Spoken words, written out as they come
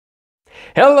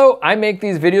Hello, I make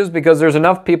these videos because there's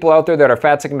enough people out there that are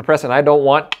fat, sick, and depressed, and I don't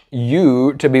want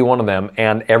you to be one of them.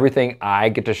 And everything I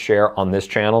get to share on this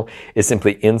channel is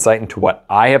simply insight into what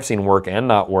I have seen work and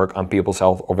not work on people's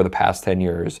health over the past 10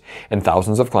 years and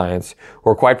thousands of clients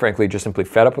who are quite frankly just simply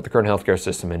fed up with the current healthcare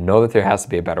system and know that there has to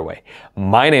be a better way.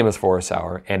 My name is Forrest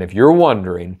Sauer, and if you're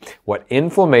wondering what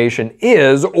inflammation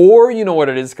is, or you know what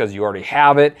it is because you already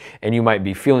have it and you might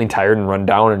be feeling tired and run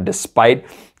down, and despite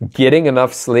getting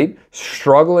enough sleep,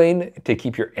 struggling to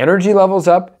keep your energy levels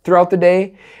up throughout the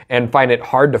day, and find it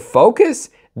hard to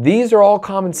focus, these are all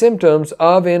common symptoms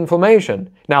of inflammation.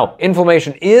 Now,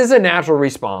 inflammation is a natural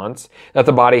response that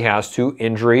the body has to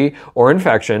injury or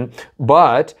infection,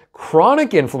 but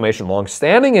chronic inflammation,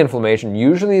 long-standing inflammation,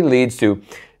 usually leads to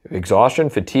exhaustion,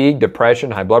 fatigue, depression,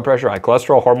 high blood pressure, high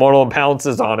cholesterol, hormonal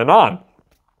imbalances, on and on.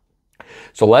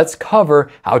 So let's cover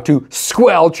how to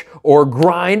squelch or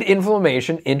grind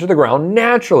inflammation into the ground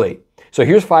naturally. So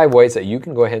here's 5 ways that you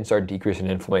can go ahead and start decreasing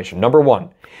inflammation. Number 1,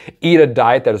 eat a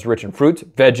diet that is rich in fruits,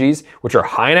 veggies, which are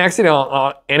high in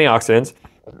antioxidants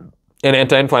and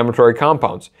anti-inflammatory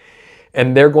compounds.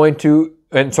 And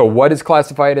so what is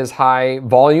classified as high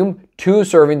volume? 2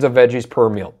 servings of veggies per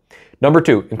meal. Number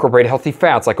 2, incorporate healthy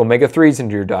fats like omega-3s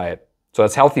into your diet. So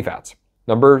that's healthy fats.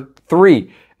 Number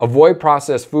 3, avoid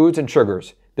processed foods and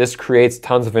sugars. This creates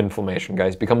tons of inflammation,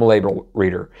 guys. Become a label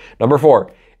reader. Number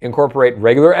 4, incorporate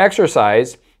regular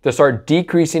exercise to start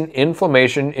decreasing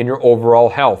inflammation in your overall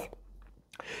health.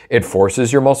 It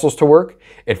forces your muscles to work.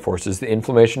 It forces the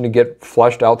inflammation to get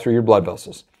flushed out through your blood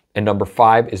vessels. And number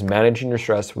 5 is managing your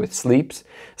stress with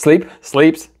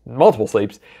multiple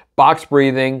sleeps, box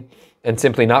breathing, and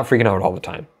simply not freaking out all the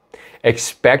time.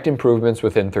 Expect improvements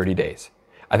within 30 days.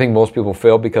 I think most people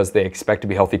fail because they expect to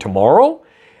be healthy tomorrow.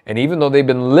 And even though they've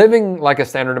been living like a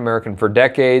standard American for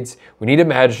decades, we need to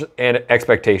manage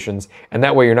expectations. And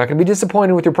that way you're not going to be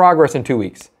disappointed with your progress in 2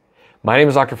 weeks. My name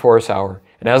is Dr. Forrest Sauer.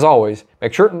 And as always,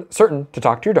 make certain to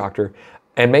talk to your doctor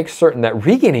and make certain that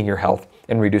regaining your health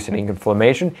and reducing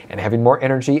inflammation and having more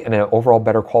energy and an overall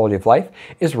better quality of life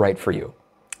is right for you.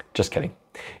 Just kidding.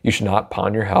 You should not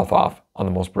pawn your health off on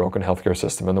the most broken healthcare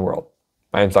system in the world.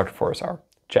 My name is Dr. Forrest Sauer.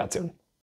 Chat soon.